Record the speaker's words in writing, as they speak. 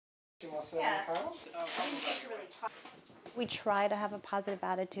We try to have a positive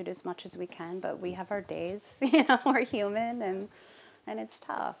attitude as much as we can, but we have our days, we're human, and it's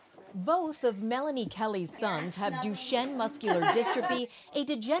tough. Both of Melanie Kelly's sons have Duchenne muscular dystrophy, a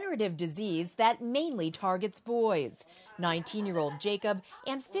degenerative disease that mainly targets boys. 19-year-old Jacob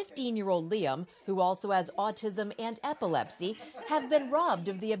and 15-year-old Liam, who also has autism and epilepsy, have been robbed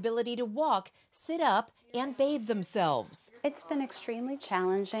of the ability to walk, sit up, and bathe themselves. It's been extremely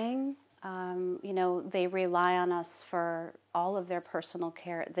challenging. They rely on us for all of their personal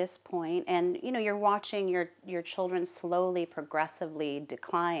care at this point. And, you're watching your children slowly, progressively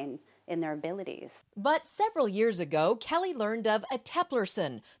decline in their abilities. But several years ago, Kelly learned of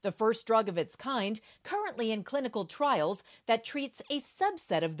eteplirsen, the first drug of its kind, currently in clinical trials that treats a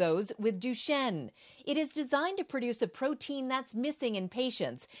subset of those with Duchenne. It is designed to produce a protein that's missing in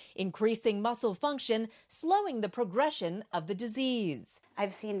patients, increasing muscle function, slowing the progression of the disease.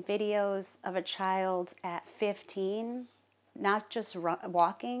 I've seen videos of a child at 15, not just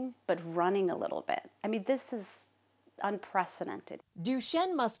walking, but running a little bit. I mean, this is unprecedented.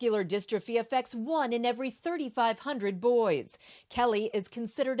 Duchenne muscular dystrophy affects 1 in every 3,500 boys. Kelly is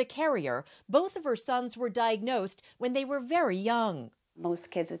considered a carrier. Both of her sons were diagnosed when they were very young. Most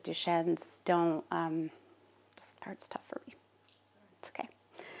kids with Duchenne's don't, this part's tough for me. It's okay.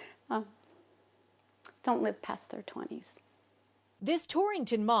 Don't live past their 20s. This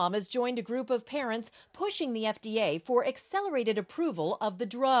Torrington mom has joined a group of parents pushing the FDA for accelerated approval of the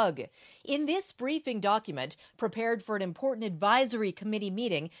drug. In this briefing document, prepared for an important advisory committee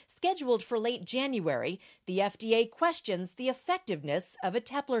meeting scheduled for late January, the FDA questions the effectiveness of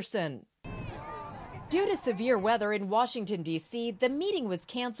eteplirsen. Due to severe weather in Washington, D.C., the meeting was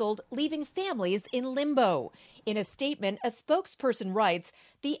canceled, leaving families in limbo. In a statement, a spokesperson writes,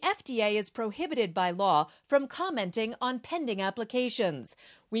 the FDA is prohibited by law from commenting on pending applications.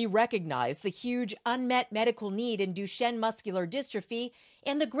 We recognize the huge unmet medical need in Duchenne muscular dystrophy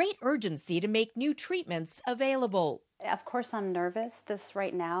and the great urgency to make new treatments available. Of course, I'm nervous. This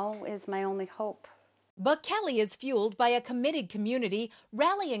right now is my only hope. But Kelly is fueled by a committed community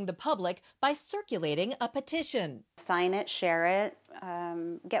rallying the public by circulating a petition. Sign it, share it,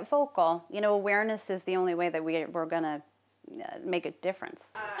 get vocal. Awareness is the only way that we're going to make a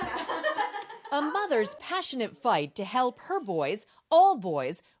difference. A mother's passionate fight to help her boys, all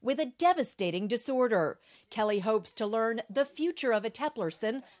boys, with a devastating disorder. Kelly hopes to learn the future of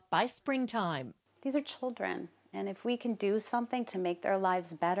eteplirsen by springtime. These are children. And if we can do something to make their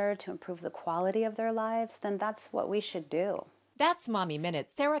lives better, to improve the quality of their lives, then that's what we should do. That's Mommy Minute.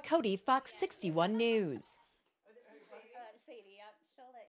 Sarah Cody, Fox 61 News.